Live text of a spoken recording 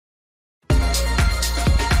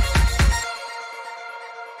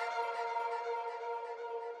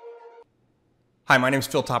Hi, my name is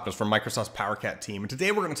Phil Topnos from Microsoft's PowerCat team, and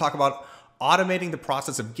today we're going to talk about automating the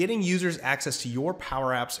process of getting users access to your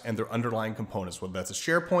Power Apps and their underlying components, whether that's a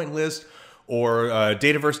SharePoint list or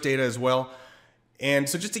Dataverse data as well. And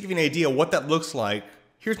so just to give you an idea of what that looks like,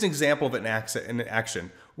 here's an example of it in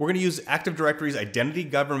action. We're going to use Active Directory's identity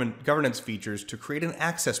governance features to create an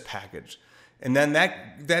access package. And then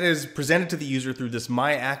that is presented to the user through this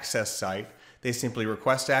My Access site. They simply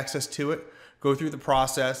request access to it, go through the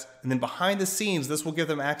process, and then behind the scenes, this will give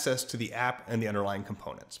them access to the app and the underlying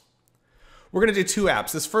components. We're going to do two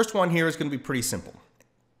apps. This first one here is going to be pretty simple.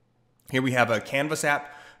 Here we have a Canvas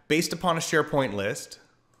app based upon a SharePoint list.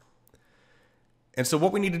 And so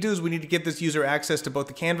what we need to do is we need to give this user access to both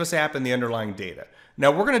the Canvas app and the underlying data.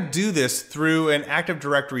 Now we're going to do this through an Active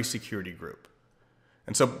Directory security group.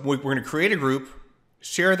 And so we're going to create a group,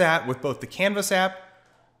 share that with both the Canvas app,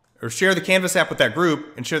 or share the Canvas app with that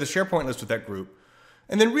group, and share the SharePoint list with that group.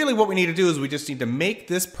 And then really what we need to do is we just need to make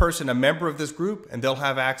this person a member of this group, and they'll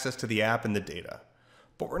have access to the app and the data.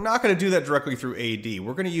 But we're not going to do that directly through AAD.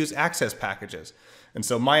 We're going to use access packages. And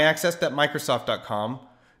so myaccess.microsoft.com,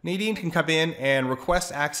 Nadine can come in and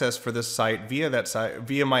request access for this site via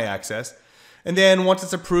My Access. And then once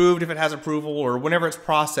it's approved, if it has approval, or whenever it's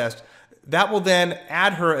processed, that will then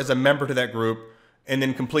add her as a member to that group and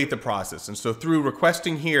then complete the process. And so through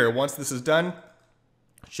requesting here, once this is done,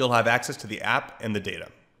 she'll have access to the app and the data.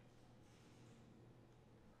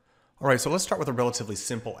 All right, so let's start with a relatively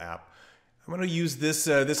simple app. I'm going to use this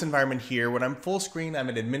environment here. When I'm full screen, I'm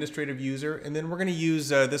an administrative user, and then we're going to use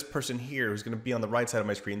this person here who's going to be on the right side of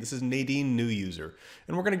my screen. This is Nadine, new user,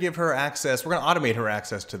 and we're going to give her access. We're going to automate her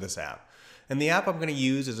access to this app. And the app I'm going to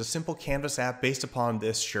use is a simple Canvas app based upon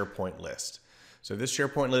this SharePoint list. So this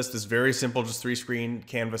SharePoint list is very simple, just 3-screen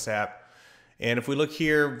Canvas app. And if we look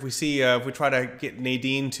here, we see if we try to get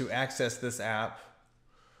Nadine to access this app,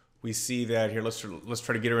 we see that here. Let's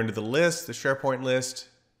try to get her into the list, the SharePoint list.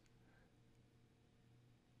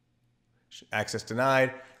 Access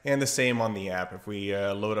denied, and the same on the app. If we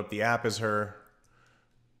load up the app as her,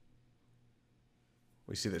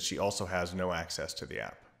 we see that she also has no access to the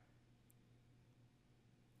app.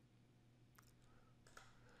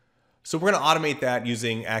 So we're going to automate that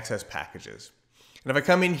using access packages. And if I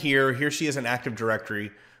come in here she is an Active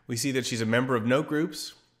Directory. We see that she's a member of no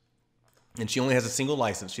groups, and she only has a single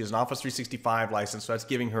license. She has an Office 365 license, so that's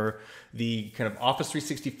giving her the kind of Office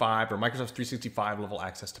 365 or Microsoft 365 level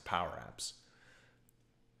access to Power Apps.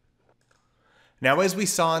 Now, as we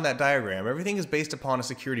saw in that diagram, everything is based upon a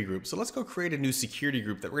security group. So let's go create a new security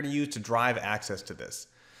group that we're going to use to drive access to this.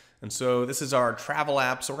 And so this is our travel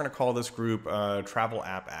app. So we're going to call this group Travel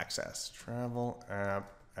App Access. Travel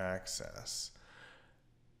App Access.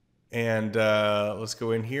 And let's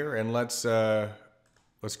go in here and let's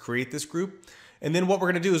create this group. And then what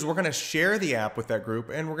we're going to do is we're going to share the app with that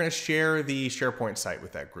group, and we're going to share the SharePoint site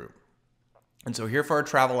with that group. And so here for our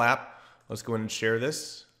travel app, let's go in and share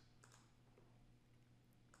this.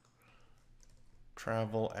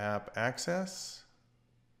 Travel App Access.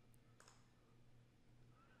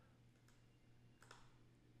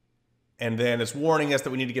 And then it's warning us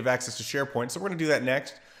that we need to give access to SharePoint. So we're going to do that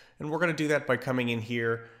next. And we're going to do that by coming in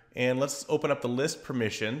here, and let's open up the list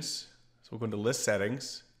permissions. So we'll go into list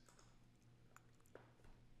settings.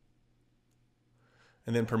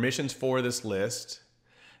 And then permissions for this list.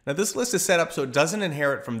 Now this list is set up so it doesn't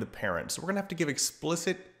inherit from the parent. So we're going to have to give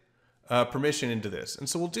explicit permission into this. And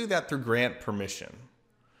so we'll do that through grant permission.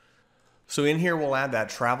 So in here we'll add that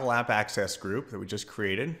Travel App Access group that we just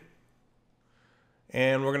created.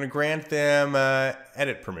 And we're going to grant them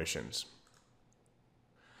edit permissions.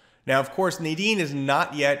 Now, of course, Nadine is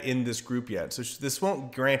not yet in this group yet, so this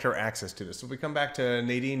won't grant her access to this. So if we come back to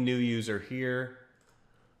Nadine, new user here,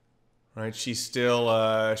 right? She still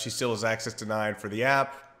has access denied for the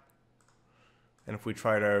app. And if we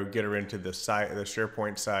try to get her into the site, the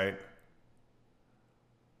SharePoint site,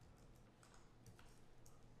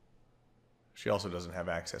 she also doesn't have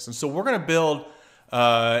access. And so we're going to build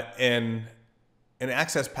an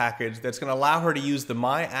access package that's going to allow her to use the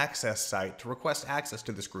My Access site to request access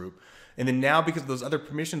to this group. And then now, because of those other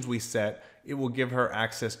permissions we set, it will give her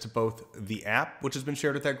access to both the app, which has been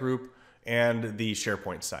shared with that group, and the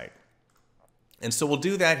SharePoint site. And so we'll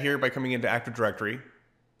do that here by coming into Active Directory.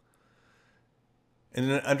 And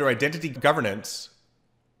then under Identity Governance,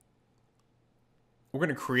 we're going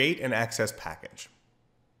to create an access package.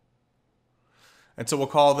 And so we'll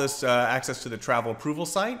call this access to the travel approval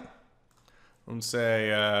site. And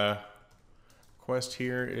say, request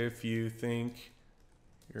here if you think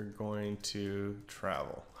you're going to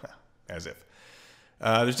travel, as if.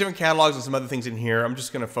 There's different catalogs and some other things in here. I'm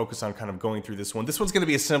just going to focus on kind of going through this one. This one's going to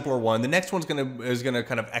be a simpler one. The next one's is going to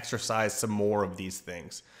kind of exercise some more of these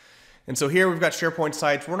things. And so here we've got SharePoint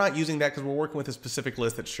sites. We're not using that because we're working with a specific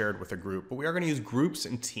list that's shared with a group, but we are going to use groups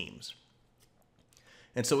and teams.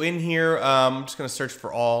 And so in here, I'm just going to search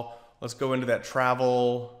for all. Let's go into that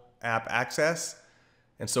travel app access.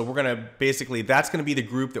 And so we're going to basically, that's going to be the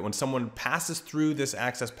group that when someone passes through this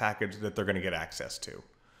access package that they're going to get access to.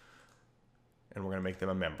 And we're going to make them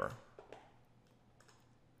a member.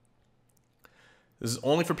 This is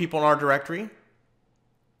only for people in our directory.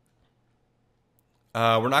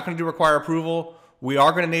 We're not going to do require approval. We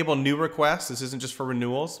are going to enable new requests. This isn't just for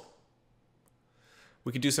renewals.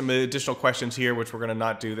 We could do some additional questions here, which we're going to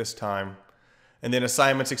not do this time. And then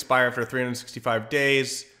assignments expire after 365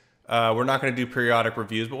 days. We're not going to do periodic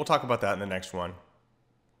reviews, but we'll talk about that in the next one.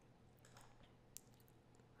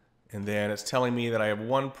 And then it's telling me that I have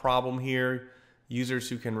one problem here. Users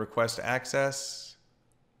who can request access.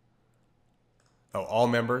 Oh, all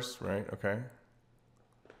members, right? Okay.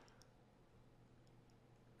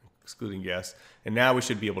 Excluding guests. And now we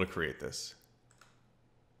should be able to create this.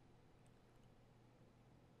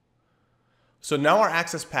 So now our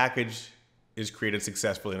access package is created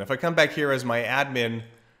successfully. And if I come back here as my admin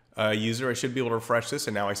user, I should be able to refresh this,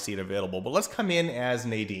 and now I see it available. But let's come in as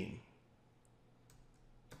Nadine.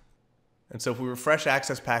 And so if we refresh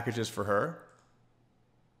access packages for her,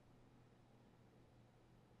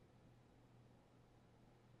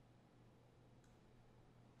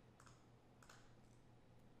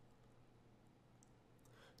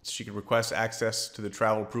 she can request access to the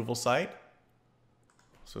travel approval site.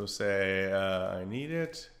 So say, I need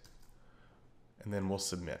it, and then we'll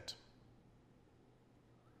submit.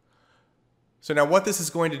 So now what this is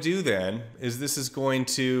going to do then is this is going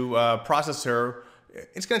to process her.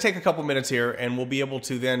 It's going to take a couple minutes here, and we'll be able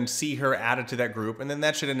to then see her added to that group, and then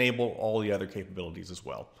that should enable all the other capabilities as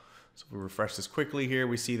well. So if we refresh this quickly here,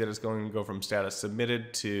 we see that it's going to go from status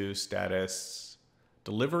submitted to status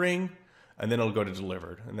delivering, and then it'll go to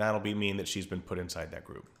delivered, and that'll mean that she's been put inside that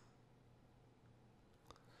group.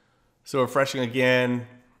 So refreshing again,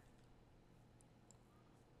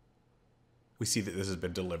 we see that this has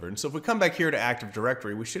been delivered. And so if we come back here to Active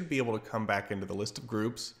Directory, we should be able to come back into the list of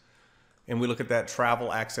groups, and we look at that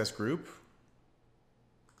travel access group.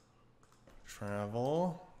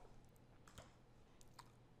 Travel.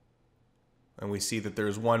 And we see that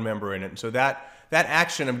there's one member in it. And so that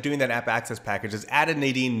action of doing that app access package has added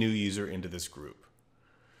Nadine, new user, into this group.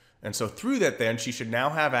 And so through that then, she should now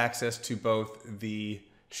have access to both the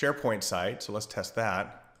SharePoint site. So let's test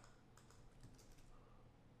that.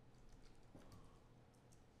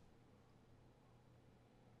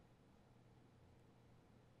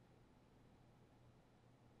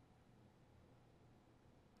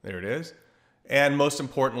 There it is. And most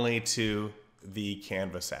importantly, to the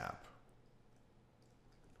Canvas app.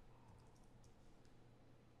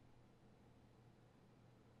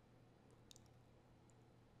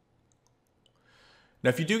 Now,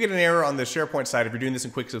 if you do get an error on the SharePoint side, if you're doing this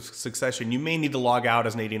in quick succession, you may need to log out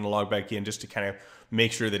as Nadine and log back in just to kind of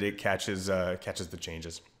make sure that it catches the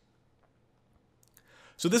changes.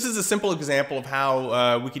 So this is a simple example of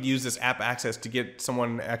how we could use this app access to get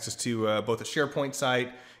someone access to both the SharePoint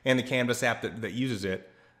site and the Canvas app that uses it.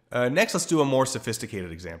 Next, let's do a more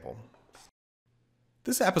sophisticated example.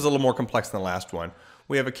 This app is a little more complex than the last one.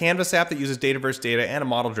 We have a Canvas app that uses Dataverse data and a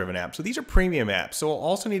model-driven app. So these are premium apps. So we'll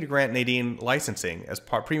also need to grant Nadine licensing as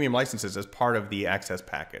premium licenses as part of the access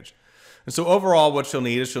package. And so overall, what she'll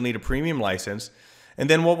need is she'll need a premium license. And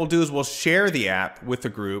then what we'll do is we'll share the app with the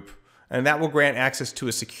group, and that will grant access to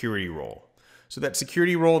a security role. So that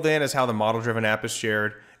security role then is how the model-driven app is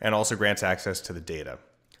shared and also grants access to the data.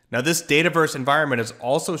 Now this Dataverse environment is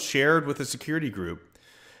also shared with a security group.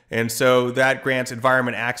 And so that grants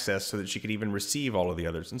environment access so that she could even receive all of the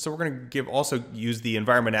others. And so we're going to also use the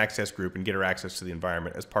environment access group and get her access to the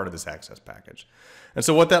environment as part of this access package. And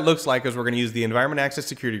so what that looks like is we're going to use the environment access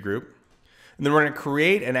security group. And then we're going to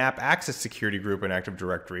create an app access security group in Active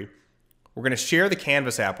Directory. We're going to share the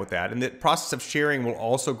Canvas app with that. And the process of sharing will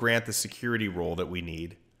also grant the security role that we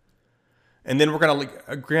need. And then we're going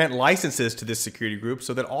to grant licenses to this security group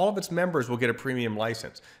so that all of its members will get a premium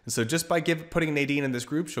license. And so just by putting Nadine in this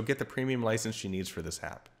group, she'll get the premium license she needs for this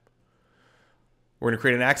app. We're going to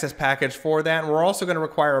create an access package for that. And we're also going to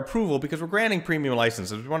require approval because we're granting premium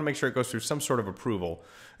licenses. We want to make sure it goes through some sort of approval.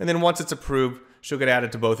 And then once it's approved, she'll get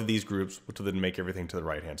added to both of these groups, which will then make everything to the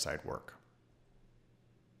right-hand side work.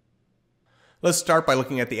 Let's start by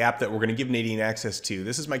looking at the app that we're going to give Nadine access to.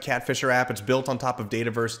 This is my Catfisher app. It's built on top of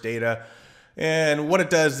Dataverse data. And what it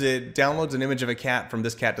does is it downloads an image of a cat from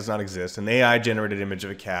this cat does not exist, an AI generated image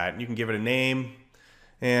of a cat. You can give it a name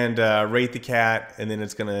and rate the cat, and then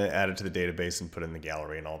it's going to add it to the database and put it in the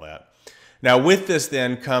gallery and all that. Now with this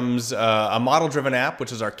then comes a model-driven app,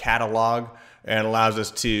 which is our catalog, and allows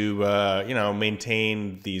us to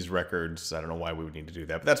maintain these records. I don't know why we would need to do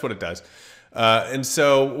that, but that's what it does. And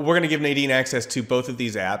so we're going to give Nadine access to both of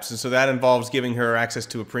these apps. And so that involves giving her access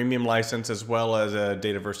to a premium license as well as a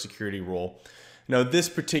Dataverse security role. Now, this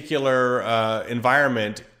particular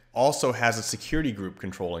environment also has a security group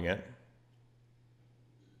controlling it.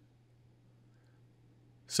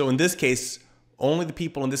 So in this case, only the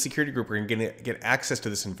people in this security group are going to get access to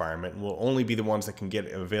this environment and will only be the ones that can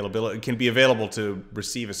get availability, can be available to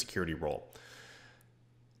receive a security role.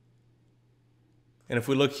 And if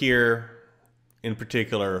we look here, in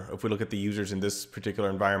particular, if we look at the users in this particular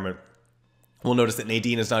environment, we'll notice that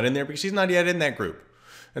Nadine is not in there because she's not yet in that group.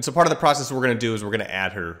 And so part of the process we're going to do is we're going to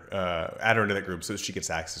add her into that group so that she gets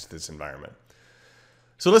access to this environment.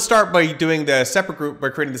 So let's start by doing the separate group, by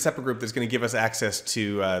creating the separate group that's going to give us access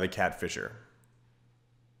to the Catfisher.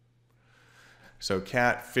 So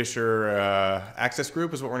Catfisher Access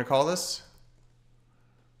group is what we're going to call this.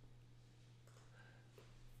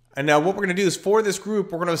 And now what we're going to do is for this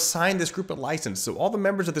group, we're going to assign this group a license. So all the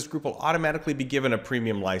members of this group will automatically be given a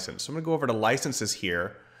premium license. So I'm going to go over to licenses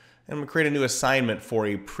here, and I'm going to create a new assignment for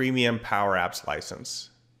a premium Power Apps license.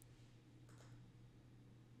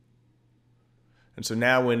 And so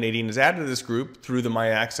now when Nadine is added to this group through the My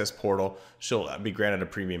Access portal, she'll be granted a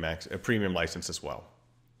premium license as well.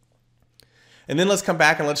 And then let's come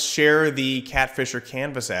back and let's share the Catfisher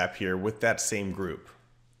Canvas app here with that same group.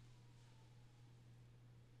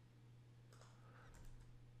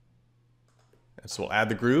 And so we'll add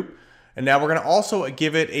the group. And now we're going to also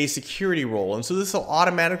give it a security role. And so this will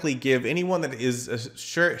automatically give anyone that is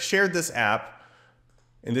shared this app,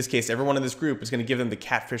 in this case, everyone in this group, is going to give them the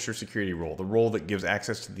Catfisher security role, the role that gives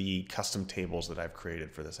access to the custom tables that I've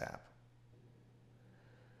created for this app.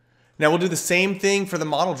 Now we'll do the same thing for the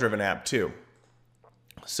model-driven app too.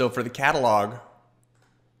 So for the catalog,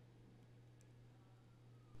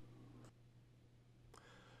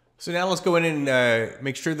 so now let's go in and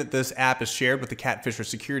make sure that this app is shared with the Catfisher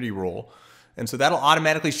security role. And so that'll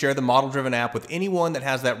automatically share the model-driven app with anyone that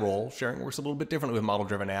has that role. Sharing works a little bit differently with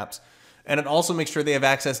model-driven apps. And it also makes sure they have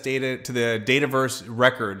access to the Dataverse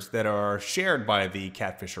records that are shared by the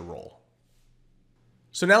Catfisher role.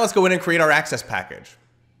 So now let's go in and create our access package.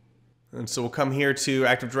 And so we'll come here to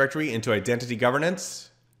Active Directory, into Identity Governance.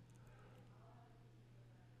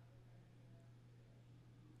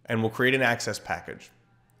 And we'll create an access package.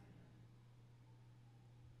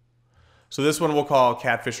 So this one we'll call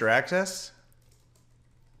Catfisher Access.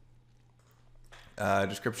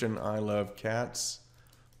 Description, I love cats.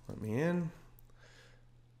 Let me in.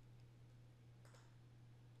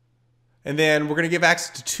 And then we're going to give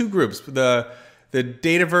access to two groups. The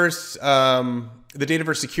Dataverse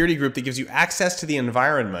security group that gives you access to the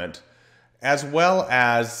environment, as well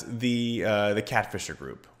as the Catfisher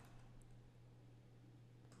group.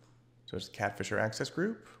 So it's the Catfisher Access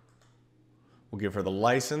group. We'll give her the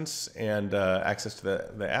license and access to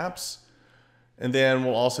the apps. And then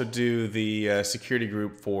we'll also do the security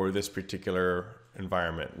group for this particular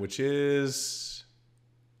environment, which is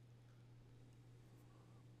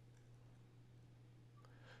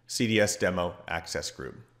CDS Demo Access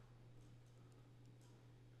Group.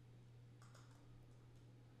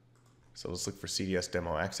 So let's look for CDS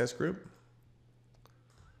Demo Access Group.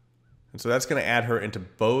 And so that's going to add her into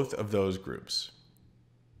both of those groups.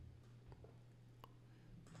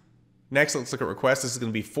 Next, let's look at requests. This is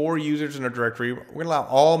going to be 4 users in our directory. We're going to allow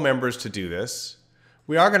all members to do this.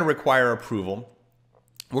 We are going to require approval.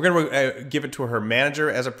 We're going to give it to her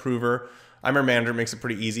manager as approver. I'm her manager, makes it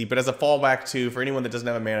pretty easy. But as a fallback too, for anyone that doesn't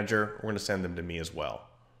have a manager, we're going to send them to me as well.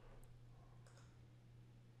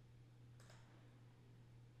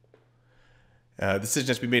 Decision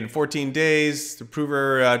has to be made in 14 days. The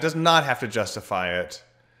approver does not have to justify it.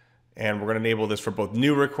 And we're going to enable this for both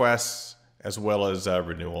new requests as well as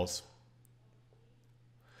renewals.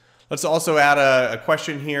 Let's also add a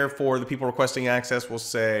question here for the people requesting access. We'll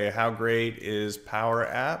say, how great is Power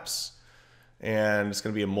Apps? And it's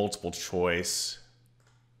going to be a multiple choice.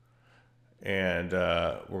 And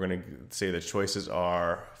we're going to say the choices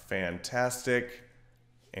are fantastic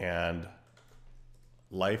and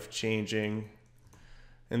life-changing.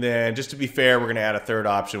 And then just to be fair, we're going to add a third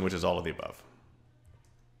option, which is all of the above.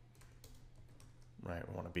 Right,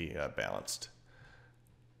 we want to be balanced.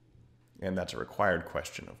 And that's a required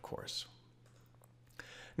question, of course.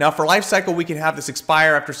 Now for lifecycle, we can have this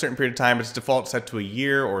expire after a certain period of time. It's default set to a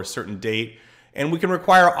year or a certain date. And we can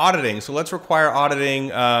require auditing. So let's require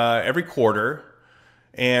auditing every quarter.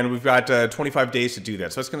 And we've got 25 days to do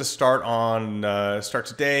that. So it's going to start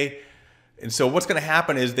today. And so what's going to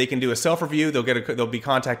happen is they can do a self-review. They'll be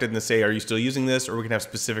contacted and they say, are you still using this? Or we can have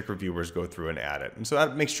specific reviewers go through and add it. And so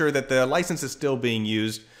that makes sure that the license is still being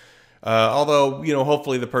used. Although,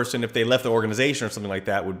 hopefully the person, if they left the organization or something like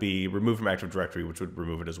that, would be removed from Active Directory, which would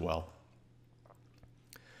remove it as well.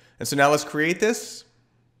 And so now let's create this.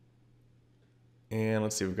 And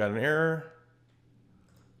let's see, we've got an error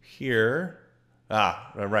here. All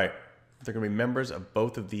right. They're going to be members of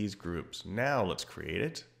both of these groups. Now let's create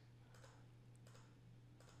it.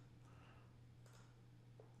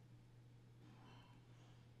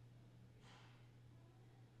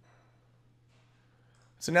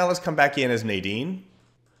 So now let's come back in as Nadine.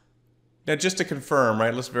 Now just to confirm,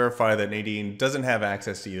 right, let's verify that Nadine doesn't have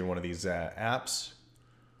access to either one of these apps.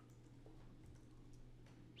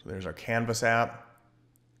 So there's our Canvas app.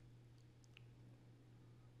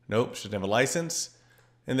 Nope, she doesn't have a license.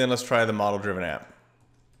 And then let's try the model-driven app.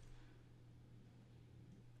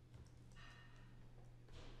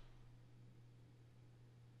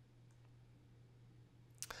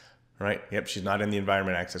 All right, yep, she's not in the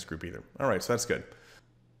environment access group either. All right, so that's good.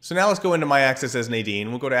 So now let's go into My Access as Nadine.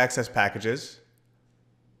 We'll go to Access Packages.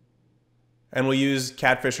 And we'll use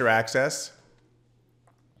Catfisher Access.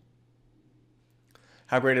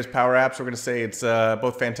 How great is Power Apps? We're going to say it's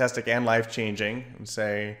both fantastic and life-changing. And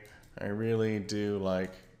say, I really do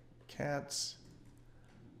like cats.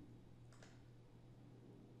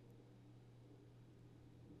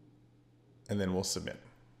 And then we'll submit.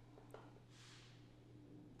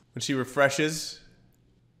 When she refreshes,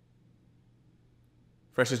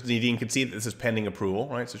 Nadine can see that this is pending approval,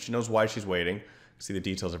 right? So she knows why she's waiting. See the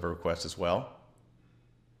details of her request as well.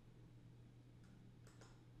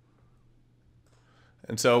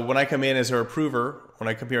 And so when I come in as her approver, when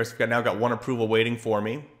I come here, I've now got one approval waiting for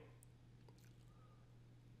me.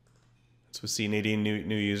 So we see Nadine,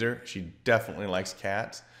 new user. She definitely likes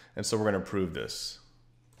cats. And so we're going to approve this.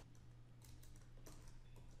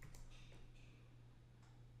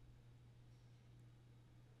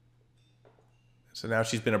 So now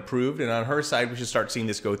she's been approved, and on her side, we should start seeing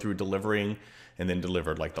this go through delivering and then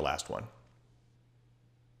delivered like the last one.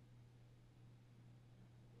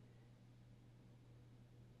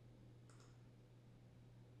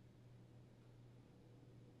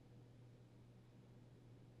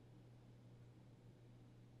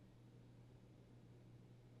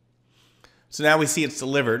 So now we see it's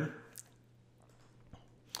delivered.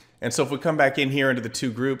 And so if we come back in here into the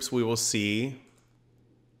two groups, we will see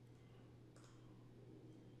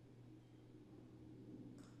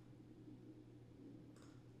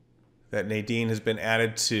that Nadine has been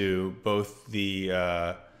added to both the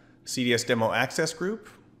CDS Demo Access group.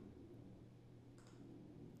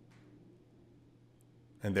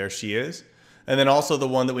 And there she is. And then also the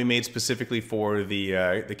one that we made specifically for the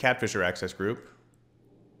Catfisher Access group.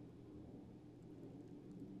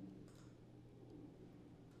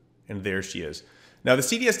 And there she is. Now the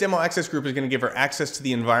CDS Demo Access group is going to give her access to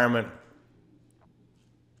the environment.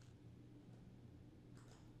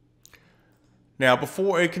 Now,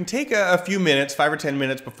 it can take a few minutes, 5 or 10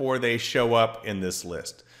 minutes before they show up in this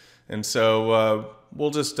list. And so we'll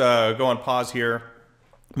just go on pause here,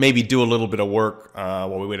 maybe do a little bit of work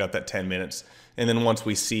while we wait out that 10 minutes. And then once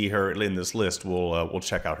we see her in this list, we'll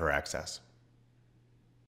check out her access.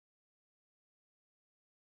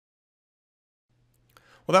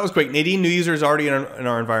 Well, that was great. Nadine, new user, is already in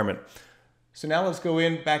our environment. So now let's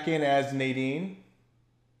go back in as Nadine.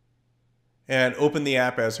 And open the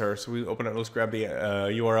app as her. So we open it, let's grab the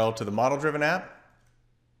URL to the model-driven app.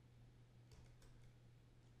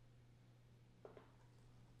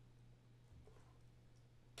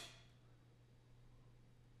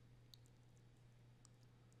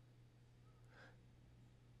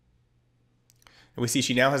 And we see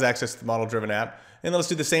she now has access to the model-driven app. And then let's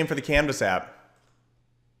do the same for the Canvas app.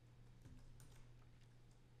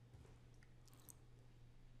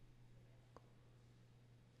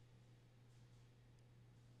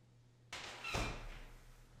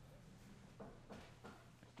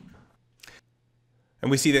 And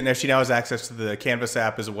we see that now she has access to the Canvas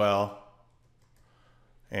app as well,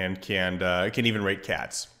 and can even rate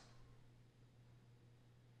cats.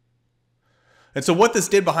 And so what this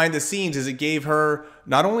did behind the scenes is it gave her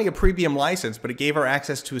not only a premium license, but it gave her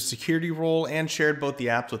access to a security role and shared both the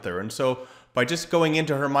apps with her. And so by just going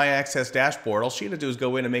into her My Access dashboard, all she had to do is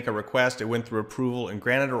go in and make a request. It went through approval and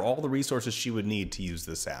granted her all the resources she would need to use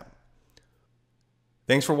this app.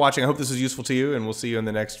 Thanks for watching. I hope this is useful to you, and we'll see you in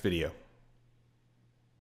the next video.